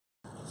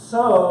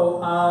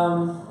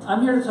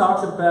I'm here to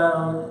talk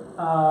about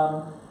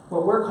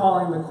what we're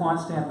calling the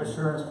Quantstamp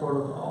Assurance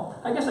Protocol.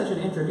 I guess I should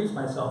introduce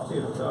myself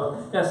too.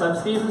 So, yes, I'm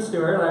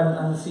Stewart.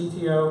 I'm the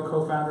CTO,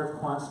 co-founder of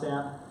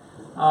Quantstamp.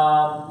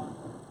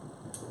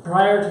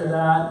 Prior to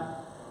that,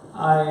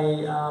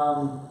 I'm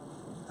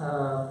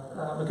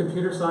a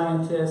computer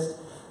scientist,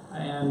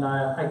 and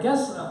I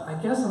guess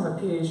I'm a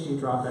PhD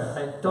dropout.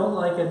 I don't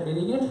like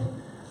admitting it,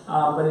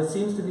 but it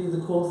seems to be the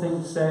cool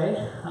thing to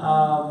say.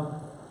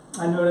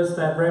 I noticed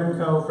that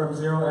Remco from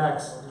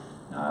 0x,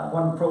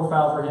 one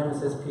profile for him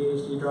is his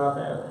PhD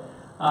dropout.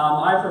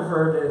 I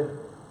prefer to,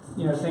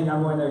 think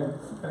I'm going to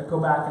go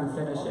back and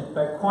finish it.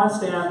 But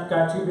Quantstamp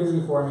got too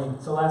busy for me,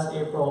 so last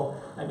April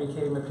I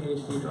became a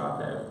PhD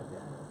dropout.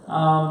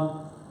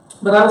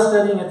 But I was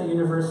studying at the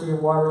University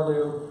of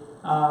Waterloo,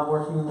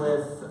 working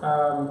with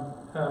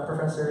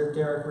Professor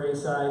Derek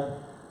Rayside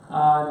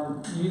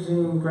on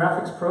using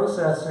graphics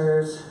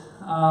processors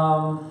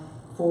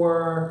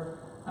for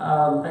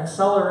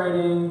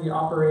accelerating the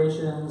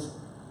operations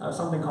of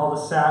something called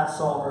a SAT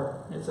solver.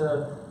 It's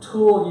a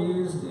tool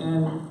used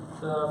in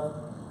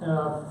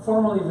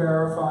formally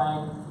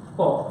verifying,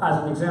 well,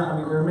 as an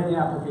example, there are many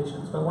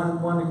applications, but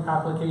one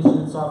application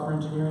in software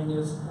engineering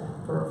is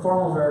for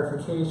formal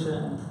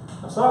verification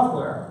of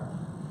software.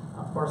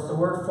 Of course, the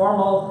word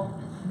formal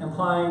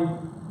implying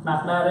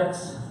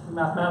mathematics,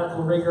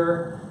 mathematical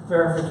rigor,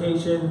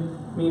 verification,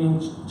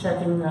 meaning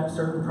checking that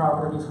certain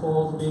properties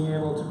hold, being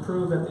able to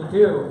prove that they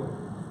do.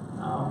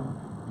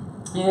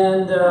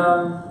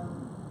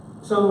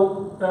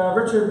 So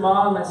Richard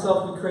Ma and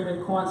myself, we created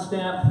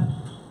Quantstamp.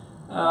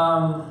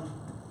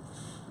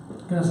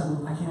 Goodness,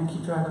 I can't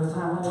keep track of the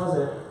time. When was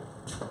it?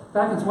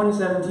 Back in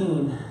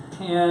 2017.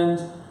 And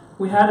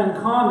we had in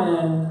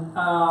common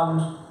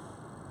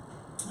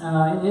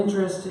an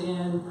interest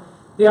in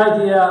the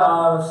idea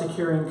of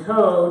securing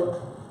code.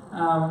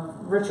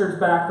 Richard's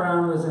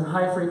background was in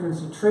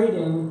high-frequency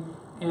trading,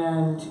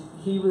 and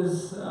he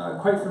was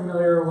quite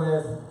familiar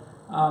with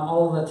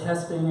all of the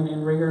testing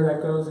and rigor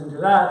that goes into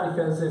that,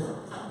 because if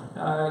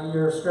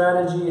your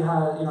strategy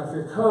has, if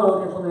your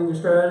code implementing your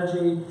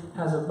strategy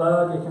has a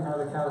bug, it can have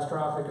a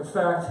catastrophic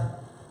effect.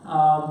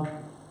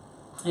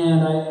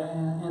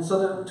 And so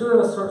the two of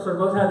us sort of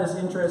both had this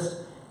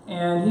interest,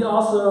 and he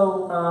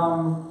also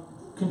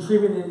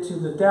contributed to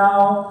the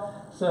DAO.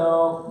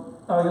 So,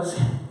 you'll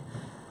see.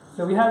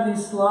 So we have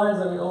these slides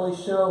that we always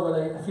show, but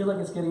I feel like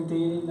it's getting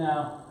dated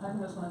now. I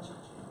think that's not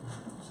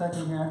a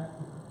second here.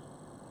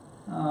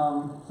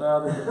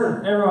 So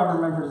everyone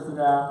remembers the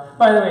DAO.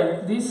 By the way,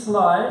 these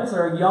slides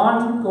are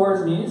Jan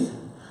Gorsny's.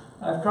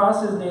 I've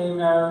crossed his name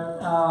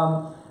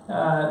out.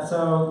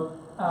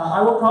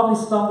 I will probably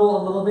stumble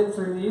a little bit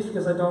through these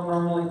because I don't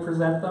normally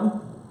present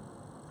them.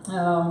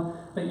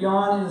 But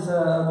Jan is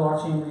a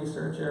blockchain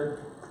researcher,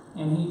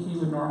 and he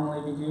would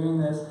normally be doing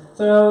this.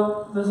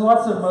 So there's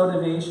lots of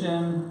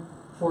motivation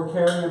for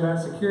caring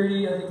about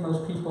security. I think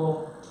most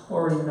people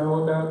already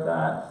know about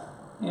that.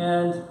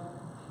 And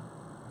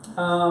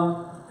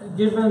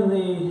given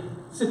the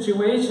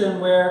situation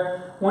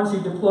where once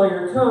you deploy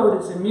your code,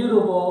 it's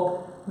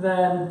immutable,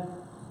 then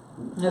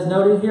as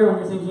noted here, when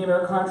you're thinking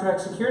about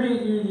contract security,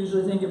 you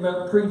usually think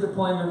about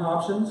pre-deployment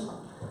options.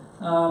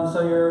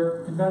 So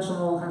your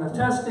conventional kind of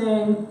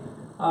testing,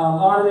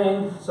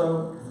 auditing.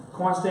 So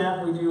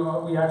Quantstamp,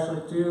 we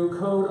actually do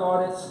code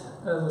audits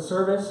as a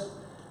service,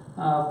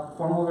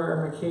 formal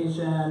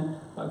verification,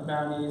 bug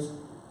bounties.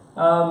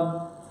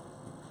 I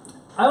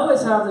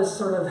always have this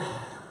sort of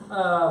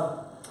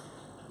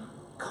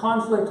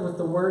conflict with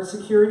the word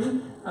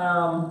security.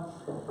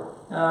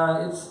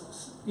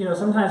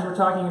 Sometimes we're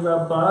talking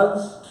about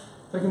bugs.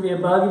 There can be a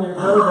bug in your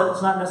code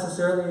that's not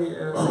necessarily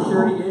a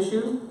security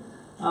issue.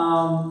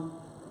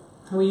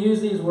 We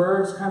use these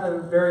words kind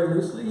of very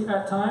loosely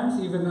at times,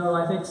 even though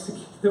I think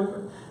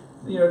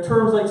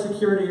terms like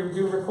security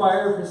do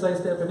require precise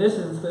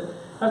definitions. But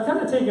I've kind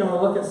of taken a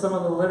look at some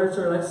of the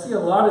literature, and I see a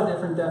lot of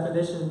different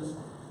definitions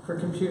for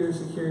computer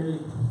security.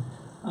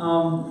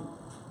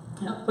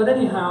 But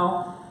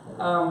anyhow,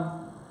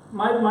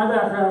 my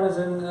background was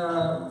in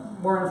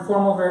more in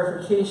formal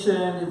verification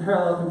and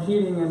parallel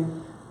computing,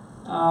 and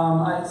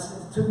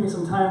it took me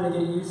some time to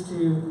get used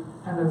to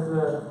kind of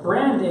the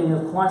branding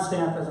of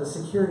Quantstamp as a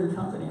security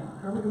company.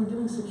 Are we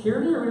doing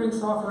security or are we doing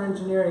software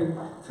engineering?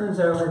 Turns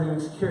out we're doing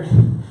security.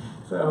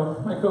 So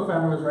my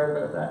co-founder was right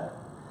about that.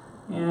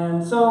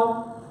 And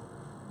so,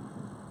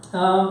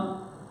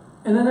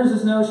 and then there's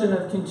this notion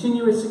of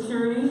continuous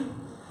security.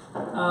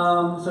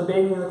 So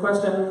begging the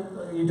question,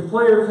 you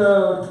deploy your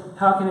code,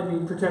 how can it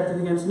be protected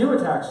against new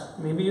attacks?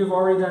 Maybe you've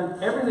already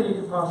done everything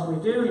you could possibly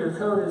do, your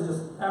code is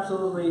just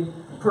absolutely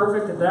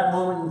perfect at that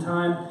moment in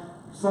time,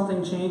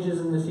 something changes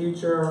in the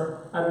future,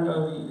 I don't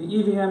know, the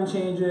EVM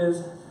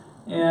changes,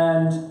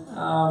 and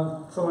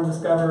someone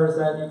discovers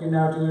that you can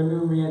now do a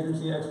new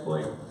reentrancy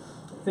exploit.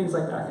 Things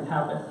like that can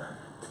happen.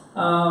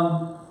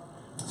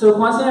 So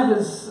Quantstamp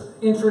is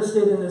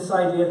interested in this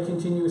idea of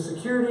continuous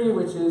security,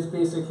 which is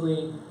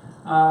basically,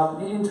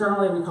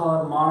 internally we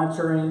call it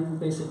monitoring.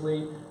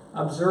 Basically,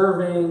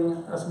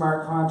 observing a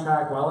smart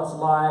contract while it's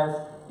live,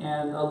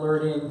 and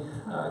alerting,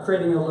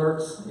 creating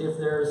alerts if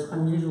there's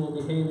unusual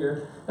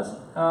behavior.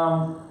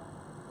 So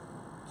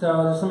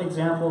there's some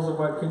examples of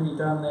what can be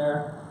done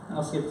there. And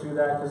I'll skip through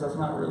that because that's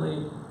not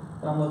really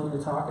what I'm looking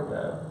to talk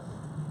about.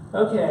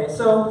 Okay,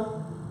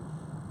 so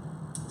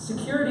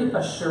security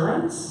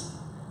assurance.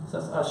 So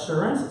that's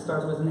assurance. It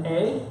starts with an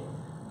A,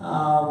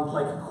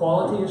 like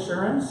quality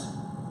assurance.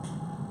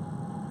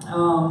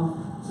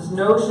 This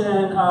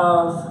notion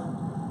of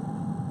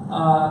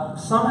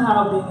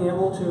somehow being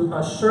able to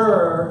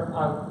assure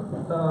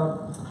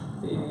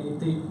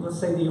let's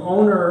say the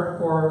owner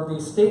or the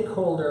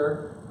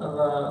stakeholder of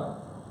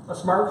a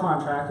smart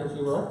contract, if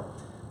you will,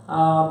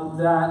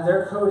 that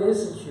their code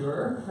is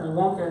secure and it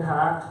won't get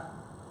hacked.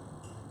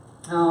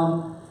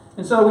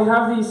 And so we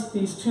have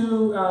these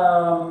two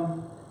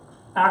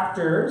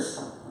actors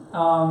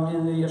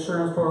in the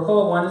assurance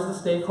protocol. One is the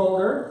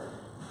stakeholder,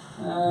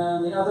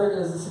 and the other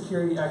is the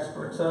security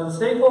expert. So the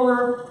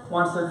stakeholder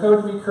wants their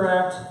code to be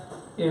correct.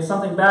 If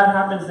something bad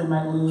happens, they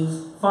might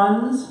lose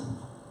funds,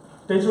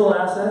 digital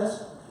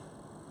assets.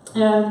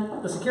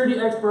 And the security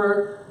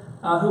expert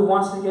who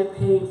wants to get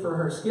paid for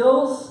her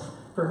skills,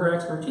 for her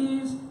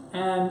expertise,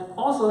 and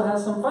also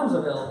has some funds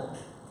available.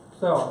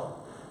 So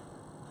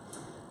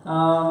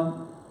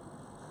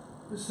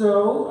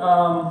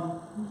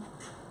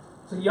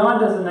Jan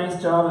does a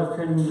nice job of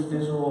creating these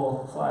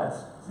visual slides.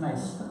 It's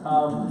nice.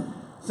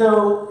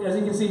 So as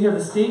you can see here,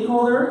 the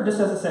stakeholder, just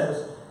as it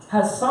says,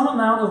 has some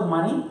amount of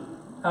money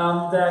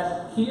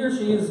that he or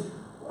she is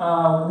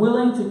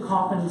willing to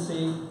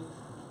compensate.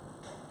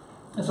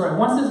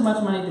 Wants this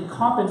much money to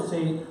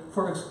compensate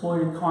for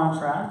exploited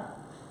contract.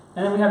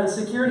 And then we have the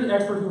security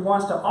expert who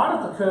wants to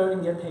audit the code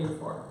and get paid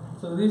for it.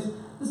 So this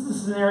is the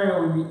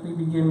scenario we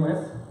begin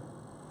with.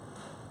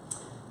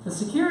 The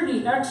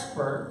security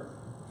expert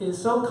is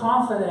so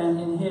confident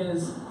in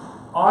his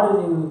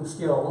auditing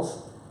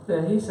skills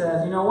that he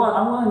says, you know what,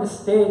 I'm willing to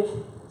stake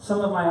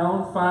some of my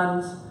own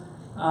funds,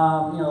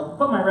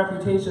 put my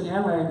reputation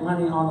and my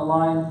money on the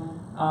line,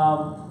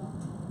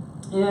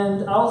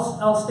 and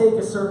I'll stake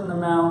a certain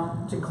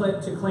amount to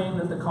claim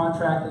that the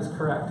contract is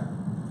correct.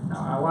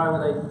 Now, why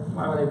would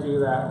I do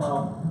that?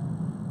 Well,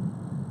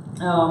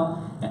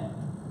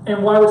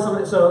 and why would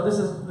somebody? So this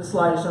is the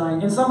slide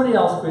showing, and somebody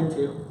else could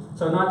too.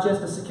 So not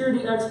just a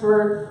security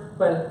expert,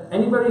 but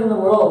anybody in the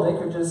world. They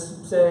could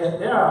just say,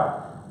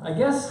 yeah, I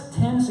guess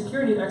 10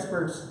 security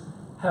experts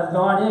have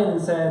gone in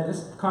and said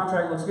this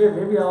contract looks good.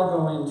 Maybe I'll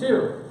go in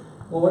too.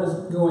 Well, what does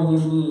going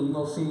in mean?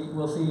 We'll see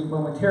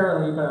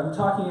momentarily. But I'm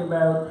talking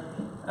about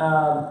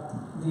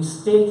the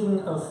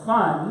staking of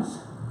funds.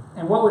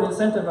 And what would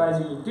incentivize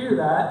you to do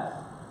that?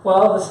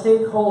 Well, the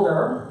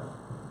stakeholder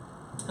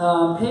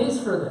pays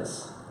for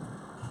this.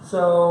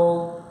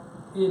 So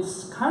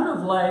it's kind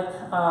of like,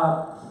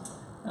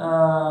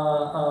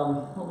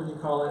 what would you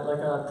call it? Like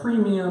a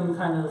premium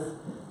kind of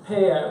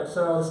payout.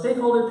 So the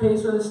stakeholder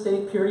pays for the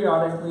stake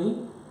periodically,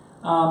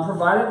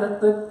 provided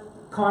that the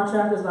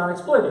contract is not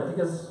exploited.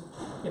 Because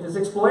if it's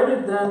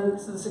exploited, then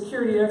the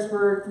security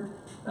expert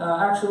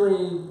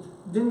actually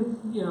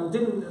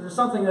there's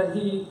something that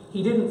he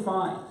didn't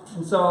find,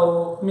 and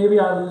so maybe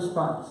I lose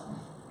funds.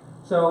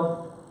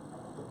 So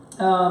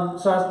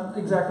that's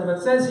exactly what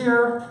it says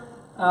here.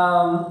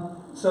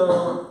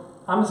 So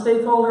I'm a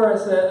stakeholder. I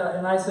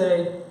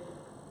say,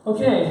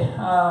 okay,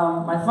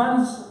 my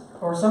funds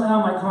or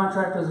somehow my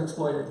contract was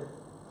exploited.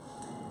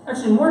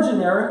 Actually, more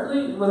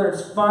generically, whether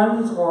it's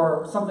funds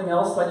or something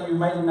else that you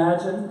might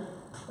imagine,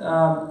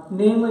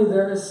 namely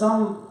there is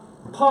some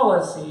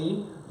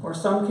policy or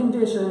some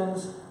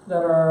conditions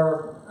that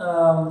are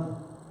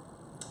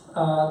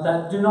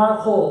that do not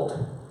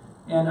hold,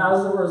 and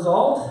as a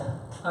result,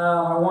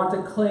 I want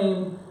to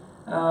claim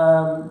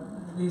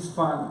these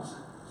funds.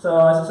 So,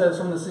 as it says,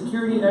 from the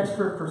security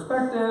expert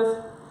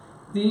perspective,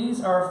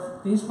 these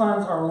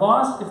funds are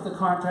lost if the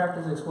contract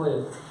is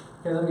exploited.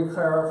 Okay, let me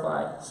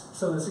clarify.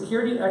 So, the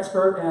security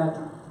expert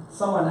and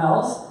someone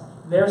else,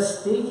 they're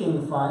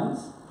staking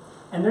funds,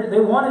 and they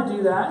want to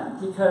do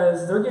that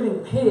because they're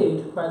getting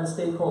paid by the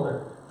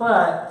stakeholder.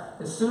 But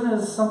as soon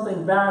as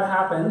something bad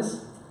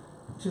happens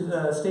to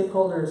the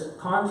stakeholder's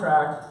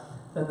contract,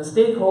 then the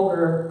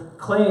stakeholder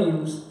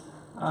claims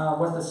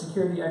what the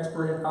security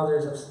expert and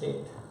others have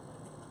staked.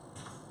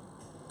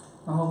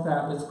 I hope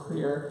that was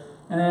clear.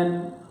 And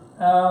then,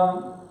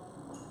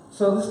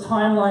 so this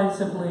timeline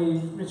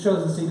simply, it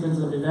shows the sequence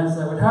of events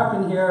that would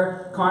happen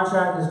here.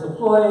 Contract is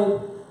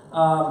deployed.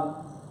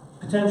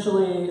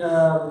 Potentially,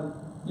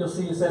 you'll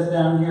see it says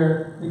down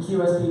here, the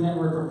QSP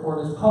network report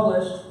is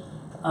published.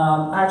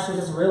 I actually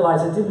just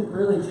realized I didn't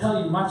really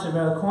tell you much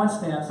about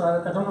Quantstamp,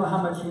 so I don't know how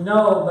much you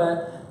know,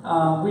 but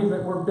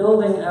we're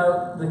building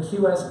out the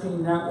QSP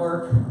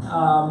network,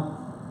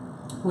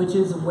 which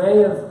is a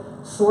way of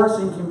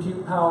sourcing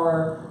compute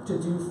power to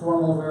do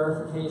formal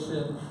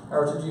verification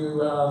or to do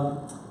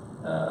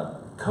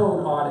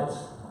code audits,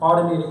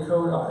 automated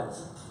code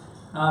audits.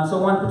 So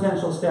one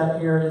potential step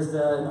here is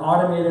that an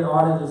automated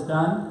audit is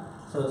done,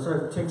 so it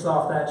sort of ticks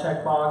off that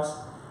checkbox,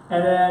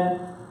 and then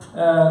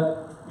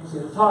you see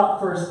at the top,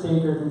 first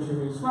staker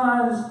contributes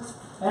funds,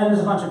 and there's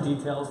a bunch of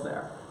details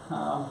there.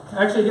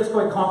 Actually, it gets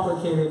quite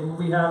complicated.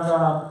 We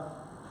have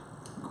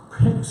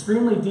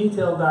extremely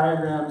detailed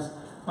diagrams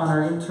on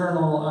our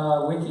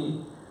internal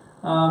wiki,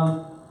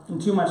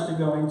 and too much to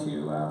go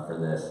into for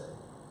this.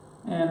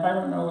 And I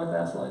don't know what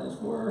that slide is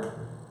for.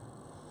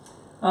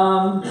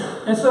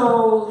 And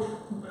so,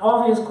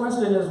 obvious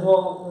question is,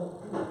 well,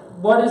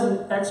 what is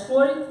an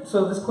exploit?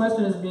 So this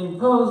question is being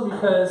posed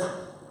because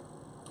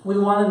we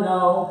want to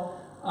know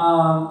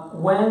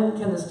when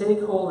can the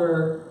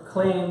stakeholder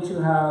claim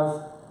to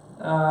have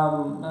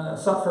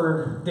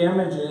suffered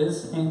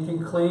damages and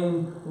can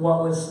claim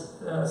what was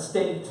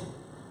staked.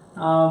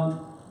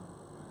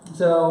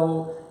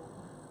 So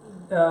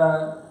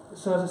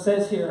as it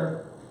says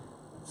here,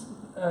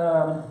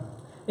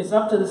 it's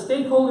up to the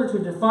stakeholder to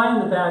define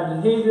the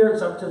bad behavior.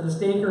 It's up to the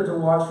staker to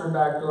watch for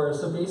backdoors.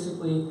 So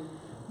basically,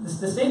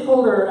 the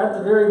stakeholder at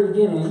the very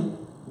beginning,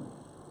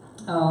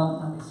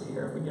 let me see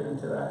here if we get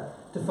into that,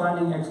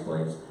 defining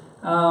exploits,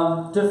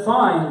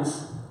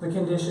 defines the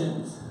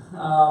conditions.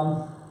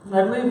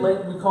 I believe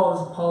we call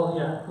this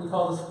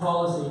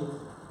policy.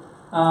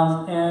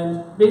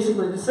 And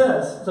basically this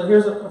says, so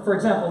here's, for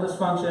example, this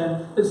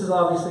function, this is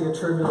obviously a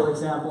trivial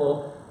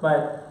example,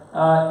 but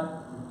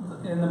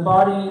in the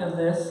body of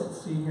this,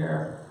 let's see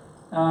here,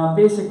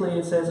 basically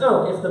it says,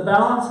 oh, if the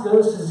balance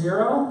goes to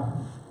 0,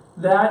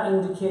 that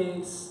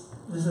indicates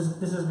this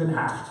has been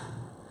hacked.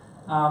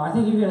 I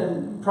think you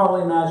can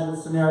probably imagine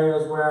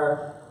scenarios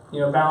where,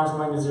 balance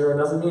going to 0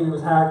 doesn't mean it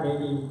was hacked.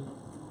 Maybe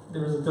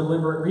there was a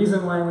deliberate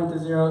reason why it went to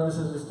 0. This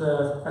is just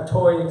a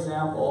toy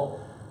example.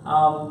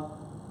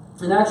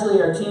 And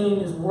actually our team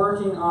is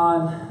working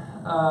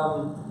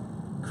on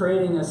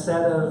creating a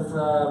set of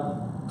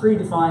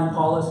predefined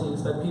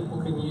policies that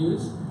people can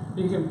use.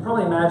 You can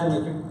probably imagine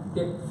it can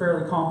get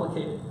fairly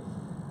complicated.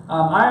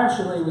 I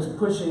actually was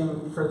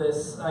pushing for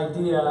this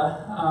idea.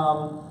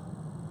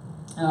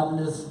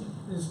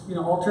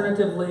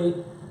 Alternatively,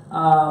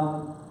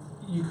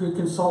 you could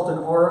consult an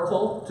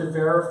oracle to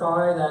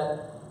verify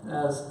that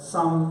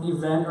some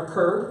event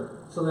occurred.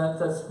 So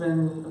that's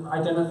been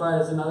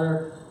identified as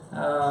another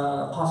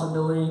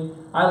possibility.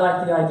 I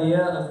like the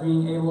idea of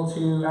being able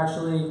to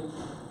actually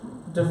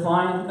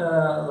define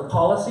the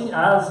policy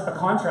as a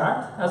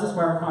contract, as a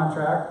smart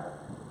contract,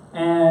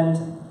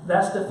 and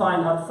that's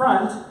defined up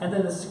front, and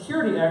then the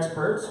security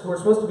experts, who are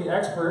supposed to be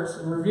experts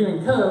in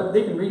reviewing code,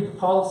 they can read the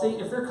policy.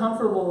 If they're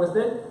comfortable with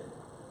it,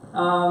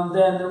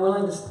 then they're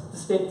willing to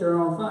stake their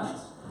own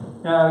funds.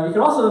 Now, you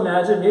can also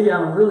imagine, maybe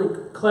I'm really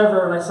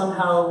clever and I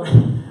somehow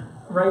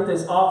write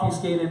this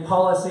obfuscated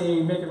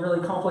policy, make it really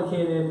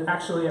complicated.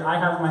 Actually, I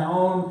have my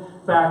own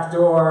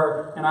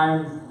backdoor, and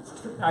I'm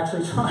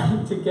actually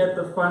trying to get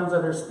the funds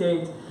that are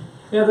staked.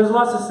 There's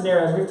lots of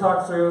scenarios. We've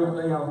talked through,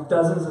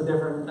 dozens of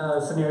different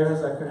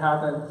scenarios that could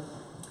happen.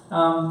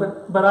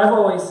 But I've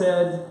always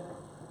said,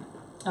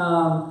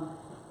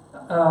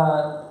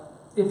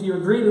 if you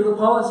agree to the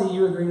policy,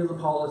 you agree to the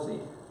policy.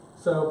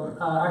 So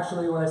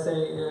actually, what I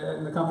say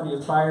in the company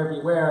is buyer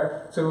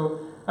beware. So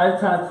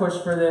I've kind of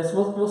pushed for this.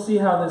 We'll see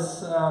how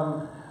this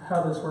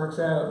works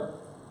out.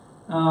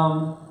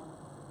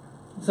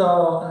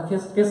 So I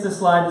guess this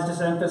slide is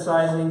just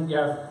emphasizing you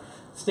have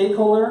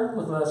stakeholder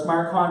with a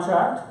smart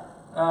contract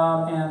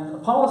and a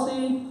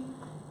policy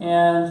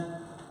and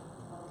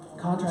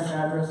contract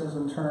addresses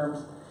and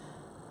terms.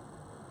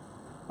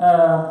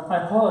 I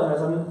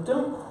apologize. I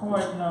don't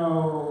quite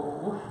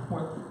know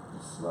what the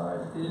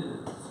slide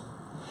is.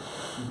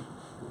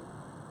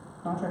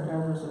 Contract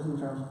addresses and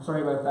terms.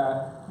 Sorry about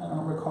that. I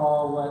don't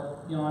recall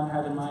what Jan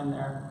had in mind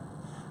there.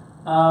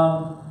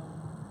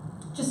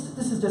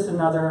 This is just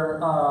another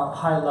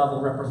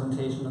high-level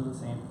representation of the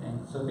same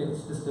thing. So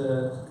it's just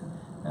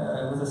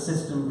with a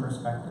system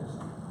perspective.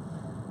 So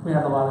we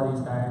have a lot of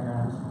these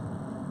diagrams.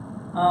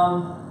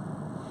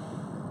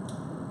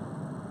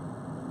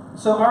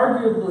 So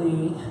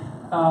arguably,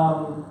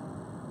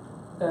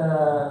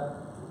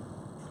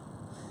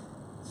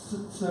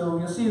 so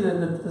you'll see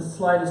that the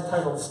slide is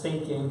titled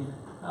staking,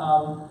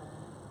 and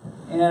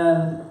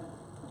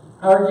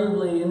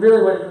arguably, and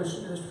really what it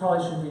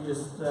probably should be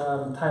just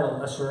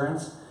titled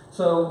assurance.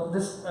 So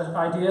this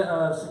idea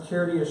of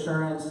security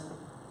assurance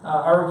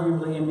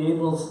arguably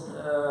enables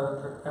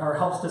or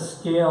helps to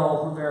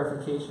scale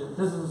verification.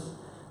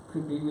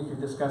 We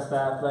could discuss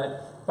that,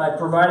 but by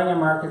providing a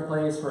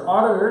marketplace for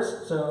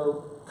auditors,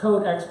 so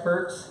code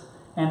experts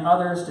and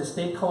others to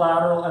stake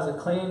collateral as a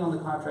claim on the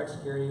contract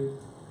security,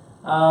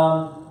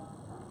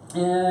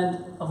 and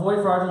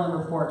avoid fraudulent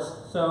reports.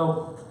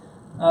 So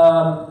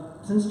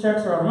since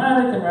checks are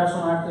automatic and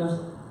rational actors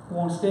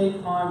won't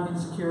stake on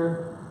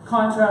insecure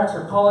contracts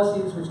or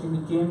policies which can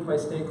be gamed by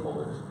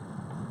stakeholders.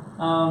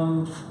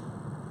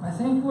 I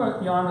think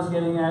what Jan was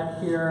getting at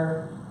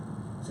here,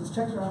 since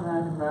checks are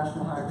automatic and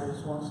rational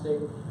actors won't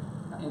stake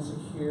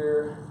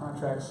insecure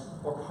contracts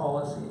or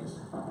policies.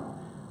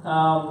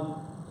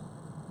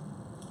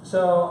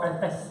 So I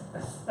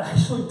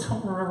actually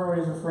don't remember what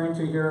he's referring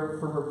to here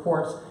for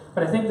reports.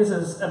 But I think this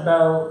is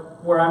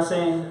about where I'm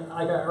saying,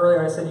 like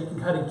earlier I said, you can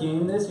kind of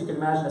game this. You can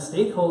imagine a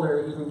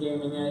stakeholder even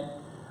gaming it.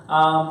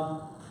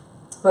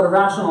 But a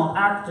rational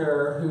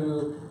actor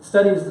who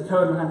studies the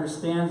code and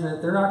understands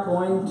it, they're not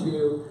going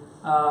to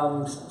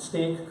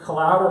stake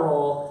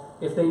collateral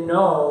if they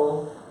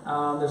know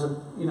there's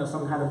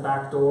some kind of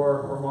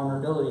backdoor or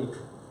vulnerability.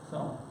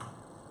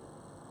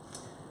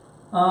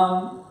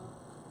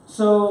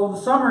 So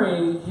the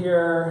summary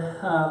here,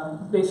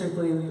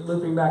 basically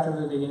looping back to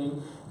the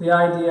beginning, the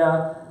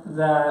idea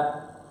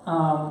that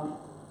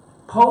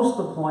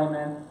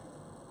post-deployment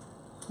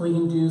we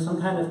can do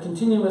some kind of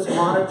continuous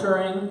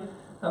monitoring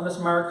of a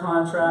smart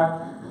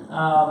contract.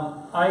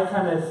 I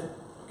kind of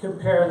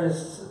compare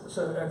this,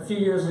 so a few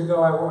years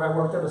ago I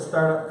worked at a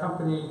startup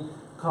company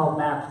called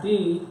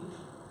MapD,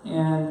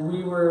 and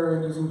we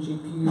were using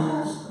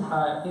GPUs,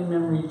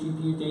 in-memory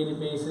GPU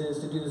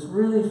databases to do this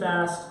really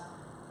fast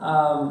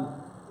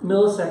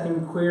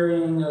millisecond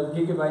querying of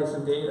gigabytes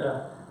of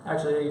data.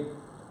 Actually,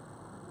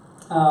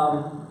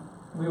 I'm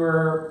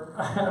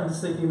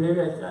just thinking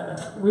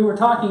we were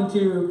talking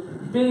to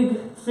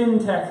big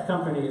fintech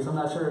companies, I'm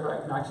not sure if I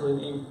can actually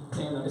name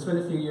them, it's been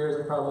a few years,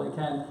 I probably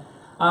can,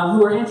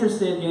 who are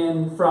interested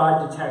in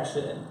fraud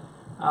detection.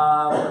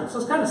 So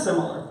it's kind of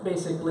similar,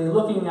 basically,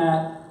 looking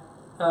at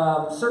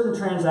certain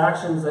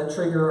transactions that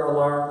trigger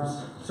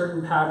alarms,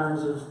 certain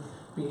patterns of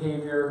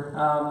behavior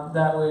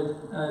that would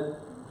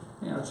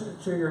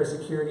trigger a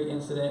security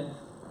incident.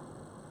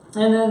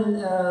 And then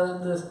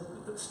the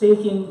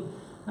staking,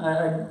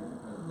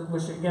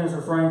 which again is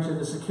referring to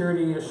the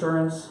security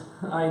assurance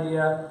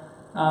idea,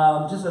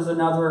 just as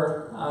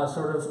another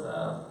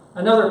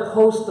another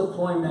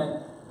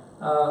post-deployment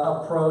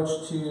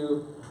approach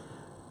to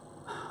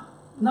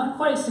not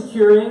quite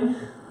securing,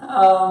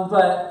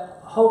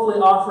 but hopefully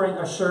offering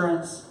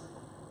assurance,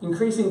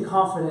 increasing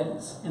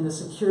confidence in the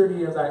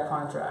security of that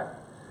contract.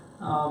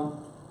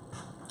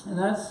 And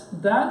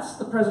that's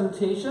the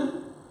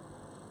presentation.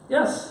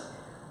 Yes?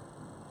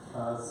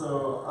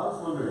 So I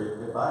was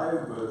wondering, if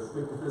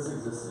this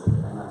existed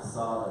and I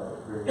saw that a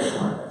very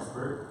smart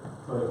expert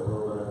put a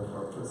little bit of,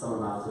 or put some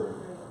amount of,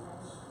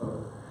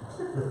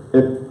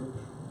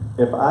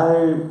 If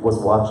I was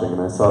watching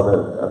and I saw that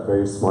a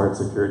very smart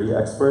security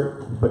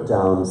expert put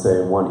down,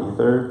 say, 1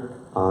 Ether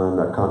on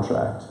a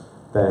contract,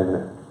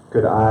 then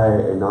could I,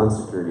 a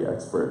non-security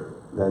expert,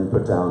 then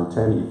put down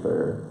 10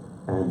 Ether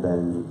and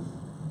then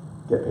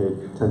get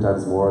paid 10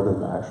 times more than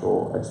the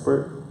actual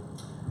expert?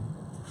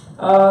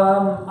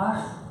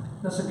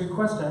 That's a good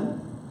question.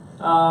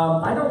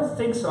 I don't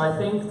think so. I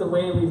think the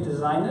way we've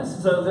designed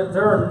this, so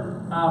there are,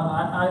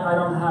 I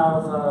don't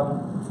have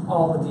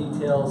all the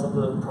details of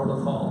the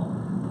protocol,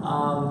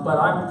 but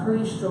I'm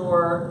pretty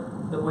sure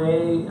the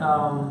way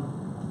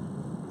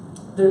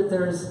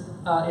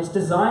it's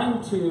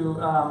designed to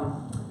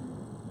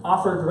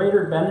offer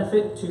greater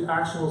benefit to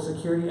actual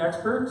security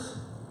experts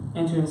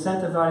and to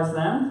incentivize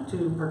them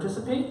to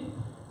participate.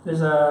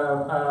 There's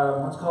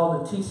what's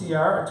called a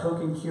TCR, a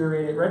token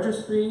curated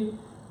registry,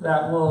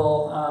 that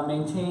will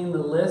maintain the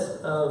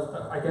list of,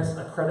 I guess,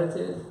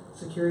 accredited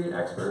security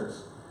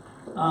experts.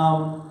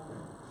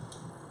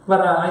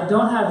 But I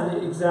don't have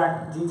the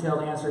exact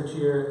detailed answer to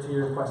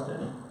your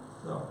question.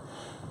 So,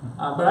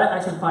 but I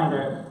can find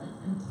out.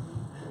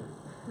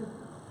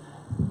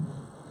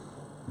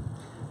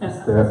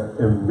 Is there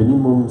a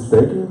minimum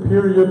staking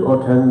period,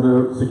 or can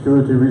the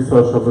security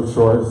researcher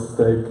withdraw his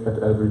stake at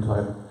every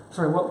time?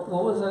 Sorry, what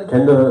was that?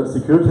 Can the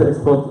security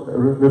expert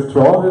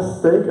withdraw his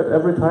stake at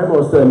every time,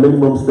 or is there a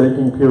minimum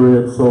staking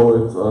period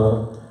so it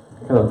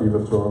cannot be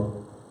withdrawn?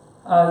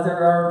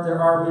 There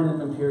are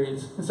minimum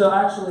periods. And so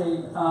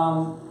actually,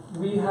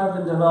 we have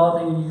been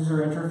developing a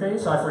user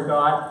interface. I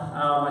forgot.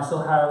 I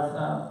still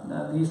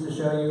have these to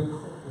show you.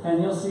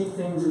 And you'll see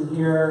things in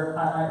here.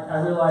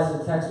 I realize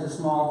the text is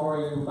small for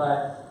you,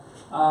 but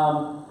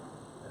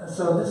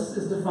so this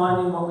is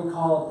defining what we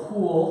call a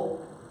pool.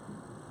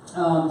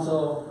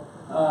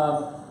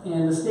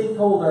 And the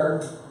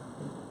stakeholder,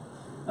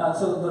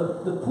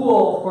 so the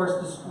pool, of course,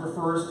 this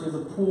refers to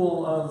the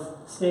pool of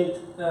staked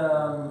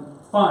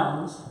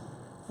funds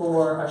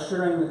for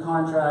assuring the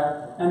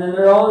contract. And then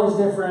there are all these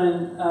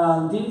different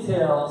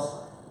details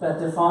that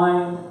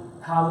define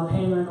how the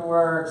payment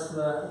works,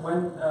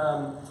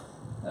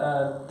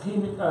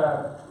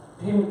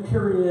 payment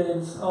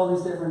periods, all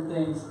these different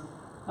things,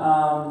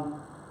 and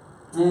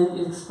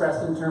it's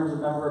expressed in terms of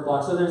number of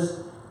blocks. So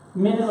there's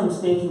minimum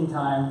staking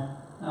time.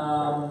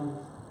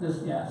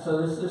 So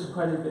there's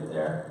quite a bit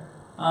there.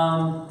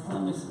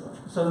 Let me see.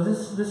 So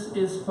this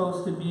is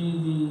supposed to be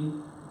the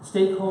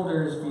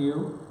stakeholder's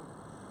view,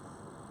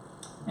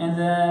 and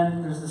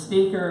then there's the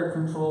staker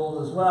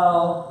controls as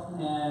well.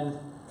 And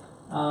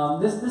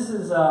this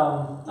is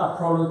a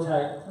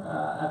prototype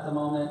at the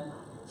moment.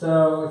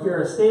 So if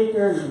you're a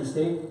staker, you can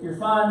stake your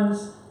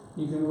funds,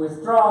 you can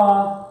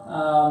withdraw,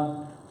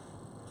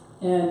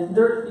 and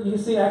there you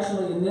see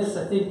actually in this,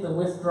 I think the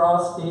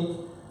withdraw stake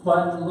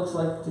button looks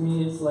like, to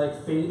me, it's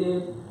like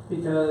faded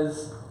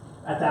because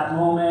at that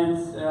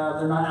moment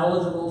they're not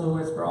eligible to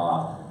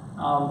withdraw.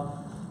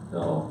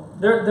 So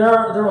there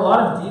are a lot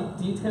of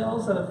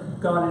details that have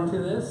gone into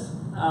this.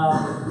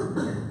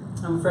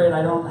 I'm afraid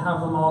I don't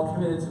have them all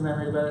committed to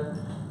memory, but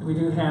we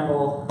do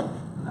handle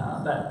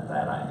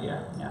that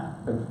idea. Yeah.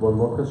 And one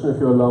more question, if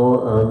you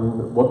allow.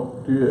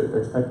 What do you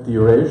expect the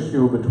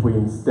ratio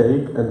between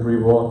stake and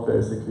reward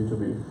basically to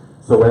be?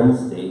 So when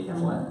Stake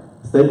and what?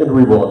 stake and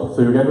reward.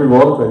 So you get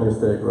reward when you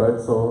stake, right?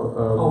 So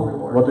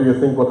Reward. what do you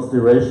think? What is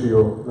the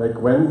ratio? Like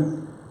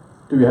when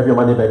do you have your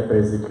money back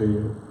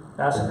basically?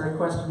 That's a great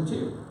question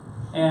too.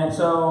 And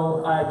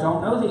so I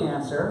don't know the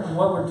answer. And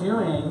what we're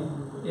doing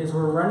is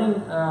we're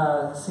running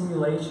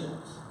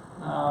simulations.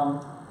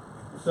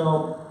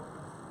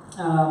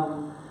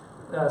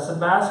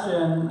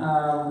 Sebastian,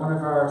 one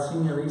of our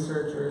senior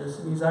researchers,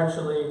 he's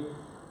actually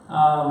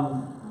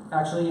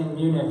in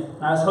Munich.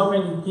 And I was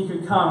hoping he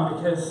could come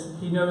because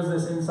he knows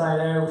this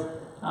inside out.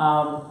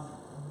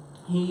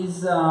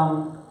 He's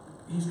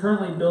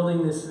currently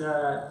building this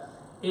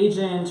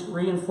agent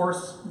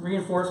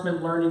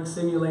reinforcement learning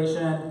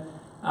simulation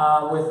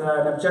with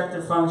an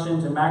objective function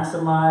to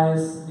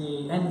maximize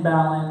the end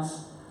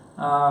balance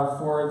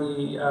for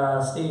the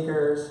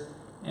stakers.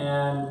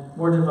 And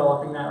we're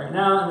developing that right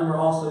now, and then we're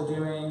also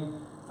doing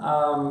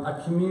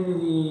a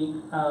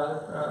community,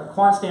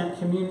 Quantstamp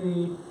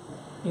community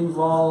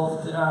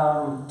involved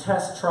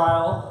test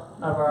trial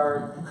of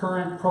our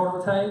current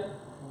prototype,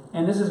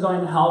 and this is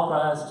going to help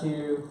us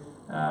to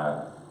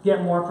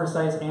get more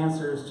precise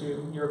answers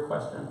to your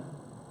question.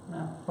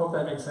 Yeah, hope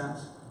that makes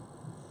sense.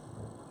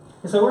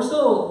 And so we're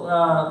still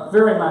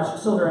very much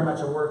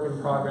a work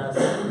in progress.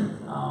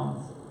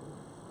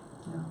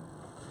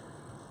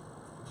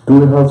 Do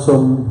we have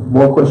some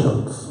more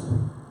questions?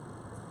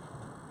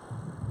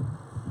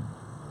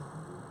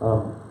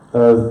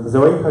 The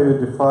way how you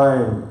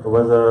define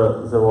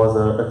whether there was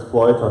an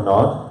exploit or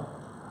not,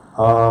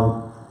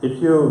 if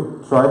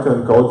you try to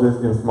encode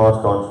this in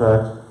smart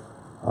contract,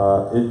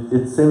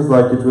 it seems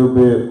like it will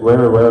be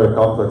very, very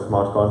complex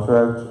smart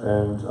contract,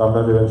 and I'm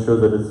not even sure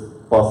that it's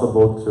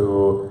possible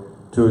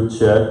to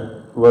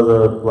check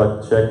whether,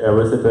 like, check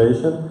every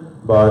situation,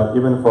 but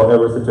even for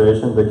every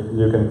situation that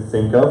you can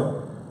think of,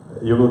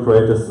 you will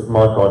create a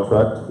smart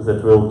contract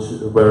that will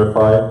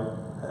verify,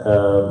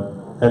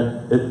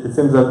 and it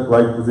seems that,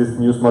 like, this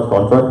new smart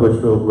contract,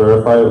 which will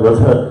verify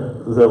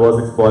whether there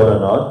was exploit or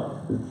not,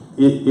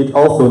 it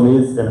also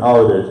needs an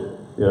audit,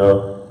 you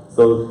know.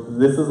 So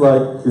this is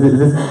like,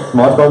 this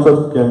smart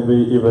contract can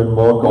be even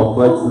more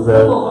complex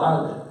than...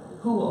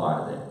 Who will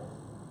audit it?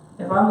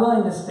 If I'm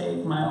willing to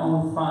stake my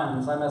own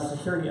funds, I'm a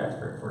security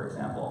expert, for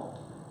example.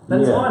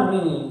 That's on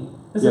me.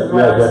 This is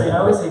why I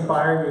always say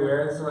buyer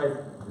beware. This is what I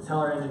tell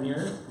our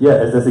engineers. Yeah,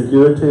 as a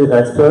security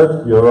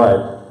expert, you're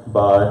right.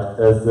 But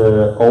as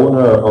the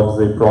owner of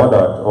the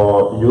product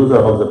or user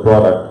of the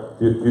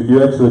product,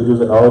 you actually do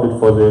the audit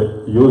for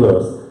the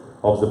users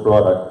of the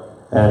product.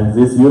 And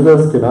these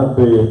users cannot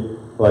be,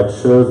 like,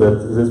 sure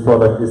that this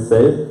product is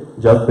safe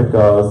just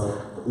because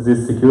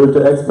these security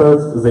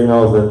experts, they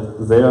know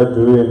that they are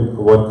doing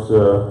what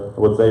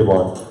they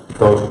want.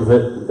 So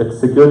the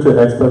security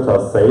experts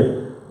are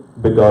safe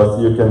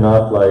because you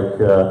cannot, like,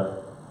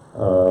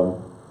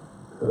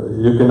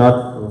 you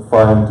cannot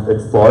find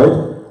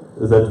exploit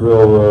that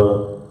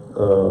will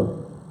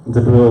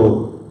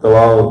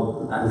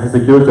allow the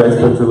security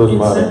expert to lose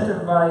money.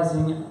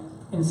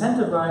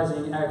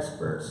 Incentivizing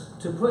experts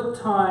to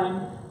put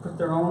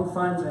their own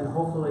funds and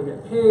hopefully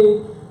get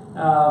paid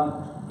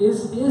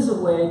is a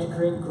way to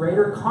create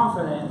greater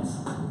confidence.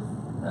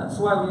 That's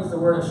why we use the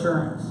word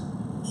assurance.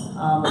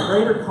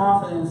 Greater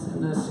confidence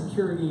in the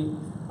security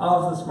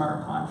of the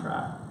smart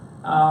contract.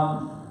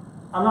 I'm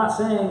not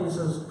saying this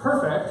is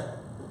perfect,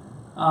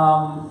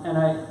 and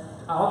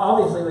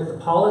obviously, like, the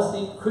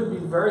policy could be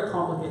very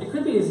complicated. It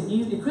could be as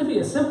easy. It could be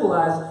as simple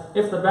as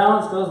if the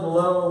balance goes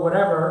below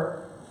whatever.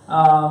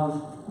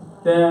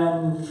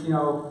 Then, you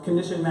know,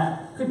 condition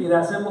met. It could be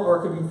that simple, or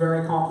it could be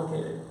very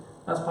complicated.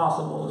 That's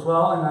possible as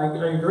well, and I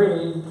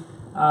agree.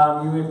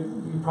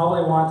 You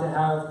probably want to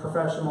have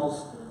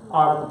professionals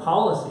audit the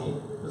policy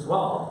as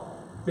well,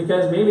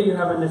 because maybe you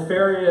have a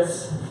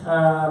nefarious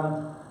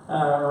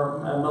or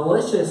a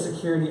malicious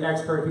security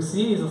expert who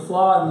sees a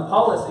flaw in the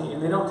policy,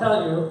 and they don't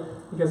tell you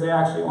because they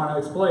actually want to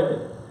exploit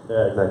it.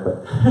 Yeah, exactly.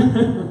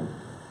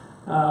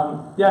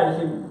 Yeah, you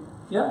can.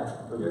 Yeah,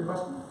 your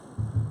question.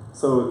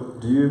 So,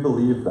 do you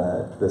believe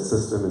that the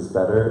system is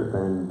better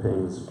than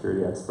paying the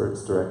security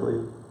experts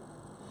directly?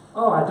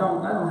 Oh, I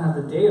don't have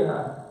the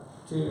data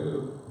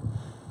to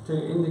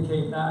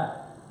indicate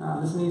that.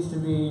 This needs to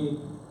be,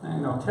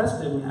 you know,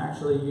 tested and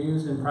actually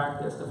used in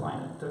practice to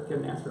get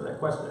an answer to that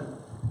question.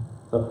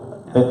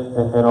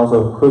 And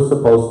also, who's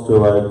supposed to,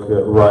 like,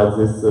 write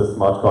this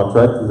smart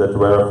contract that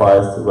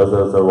verifies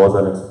whether there was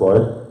an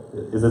exploit?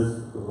 Is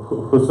it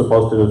who's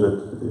supposed to do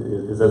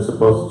that? Is it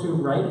supposed to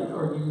write it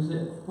or use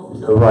it?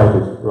 Write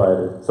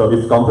it. So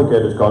it's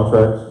complicated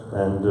contract,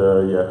 and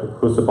yeah,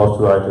 who's supposed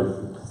to write it?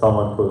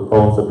 Someone who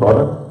owns the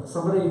product?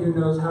 Somebody who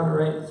knows how to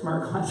write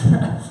smart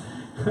contracts.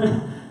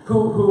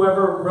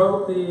 Whoever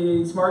wrote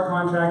the smart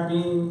contract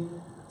being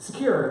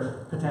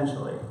secured,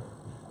 potentially.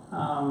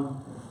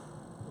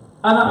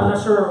 I'm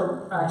not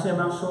sure, actually, I'm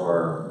not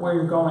sure where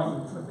you're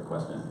going with the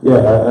question.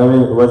 Yeah, I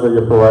mean, whether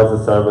you provide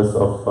the service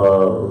of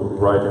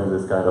writing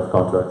this kind of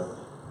contracts.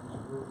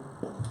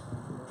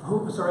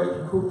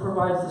 Who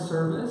provides the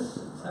service?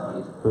 Is that what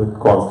you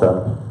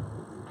Quantstamp.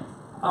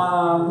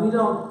 we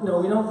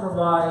don't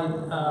provide,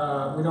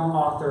 we don't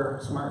author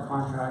smart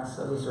contracts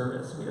as a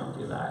service. We don't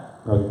do that.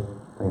 Okay,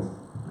 thanks.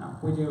 No,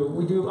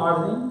 we do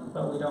auditing,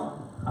 but we don't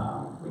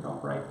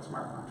write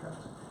smart contracts.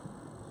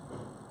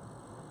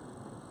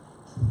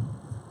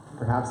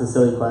 Perhaps a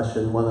silly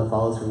question, one that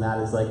follows from that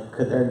is like,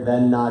 could there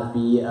then not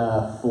be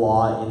a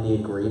flaw in the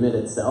agreement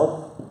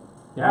itself?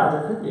 Yeah,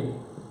 there could be.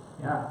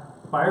 Yeah,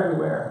 buyer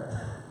beware.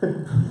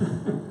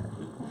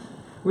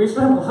 We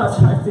spent a lot of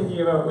time thinking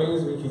about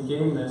ways we could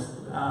game this,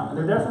 and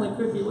there definitely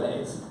could be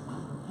ways.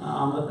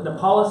 The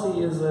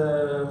policy is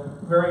a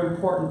very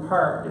important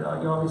part. You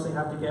obviously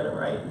have to get it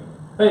right.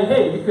 But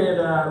hey, you could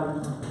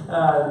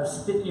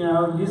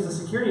use the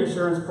security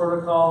assurance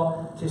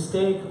protocol to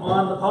stake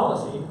on the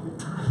policy.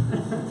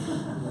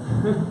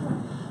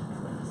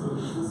 So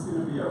is this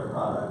going to be our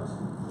product?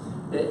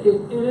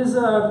 It is it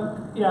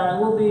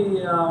will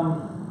be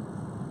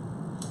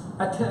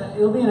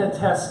it'll be in a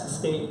test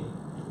state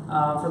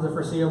for the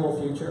foreseeable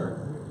future,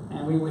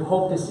 and we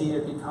hope to see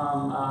it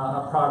become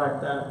a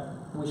product that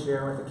we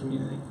share with the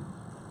community.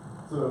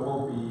 So it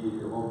won't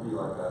be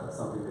like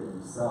something that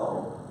you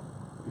sell.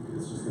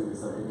 It's just going to be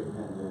some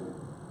independent.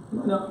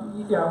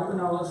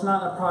 No, it's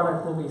not a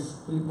product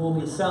we will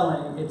be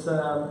selling. It's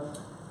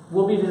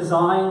will be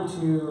designed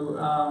to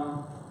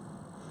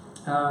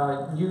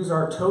use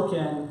our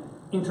token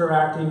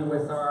interacting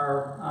with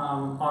our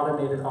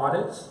automated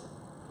audits.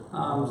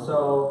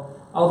 So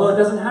although it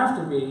doesn't have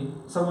to be,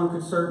 someone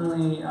could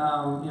certainly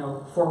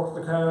fork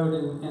the code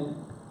and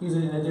use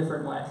it in a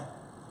different way.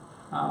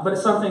 But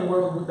it's something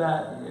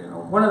that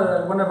one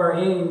of our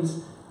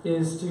aims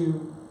is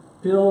to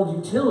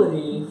build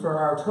utility for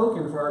our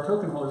token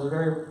holders. It's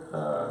very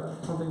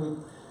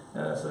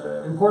it's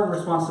an important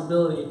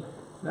responsibility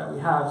that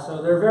we have.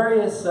 So there are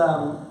various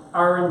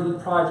R&D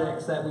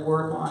projects that we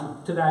work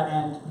on to that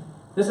end.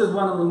 This is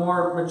one of the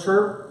more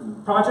mature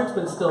projects,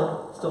 but it's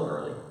still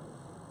early.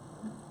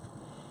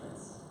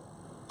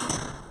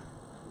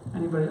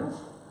 Anybody else?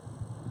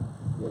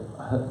 Yeah,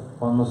 I have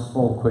one more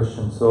small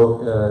question.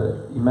 So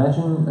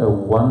imagine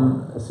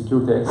one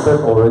security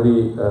expert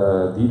already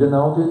did an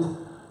audit,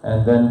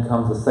 and then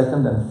comes a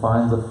second and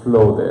finds a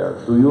flaw there.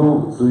 Do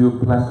you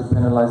plan to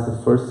penalize the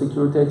first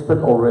security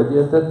expert already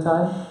at that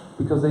time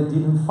because they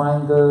didn't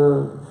find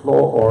the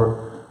flaw,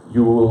 or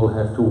you will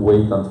have to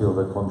wait until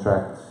the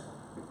contract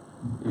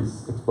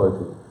is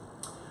exploited?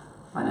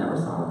 I never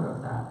thought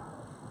about that.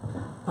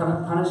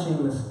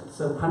 Punishing this,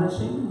 so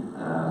punishing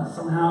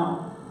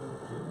somehow.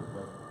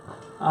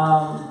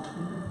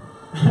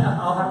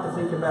 I'll have to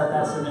think about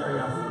that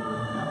scenario.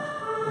 Yeah.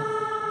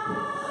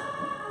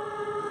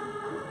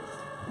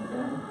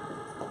 Okay.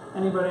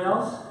 Anybody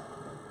else?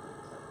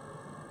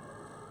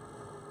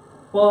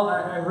 Well,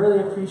 I really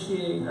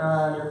appreciate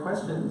your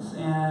questions,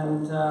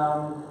 and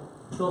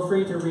feel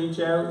free to reach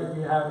out if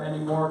you have any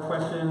more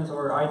questions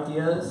or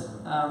ideas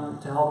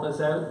to help us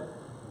out.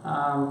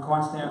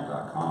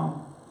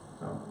 Quantstamp.com.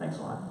 So thanks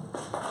a lot.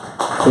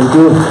 Thank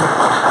you.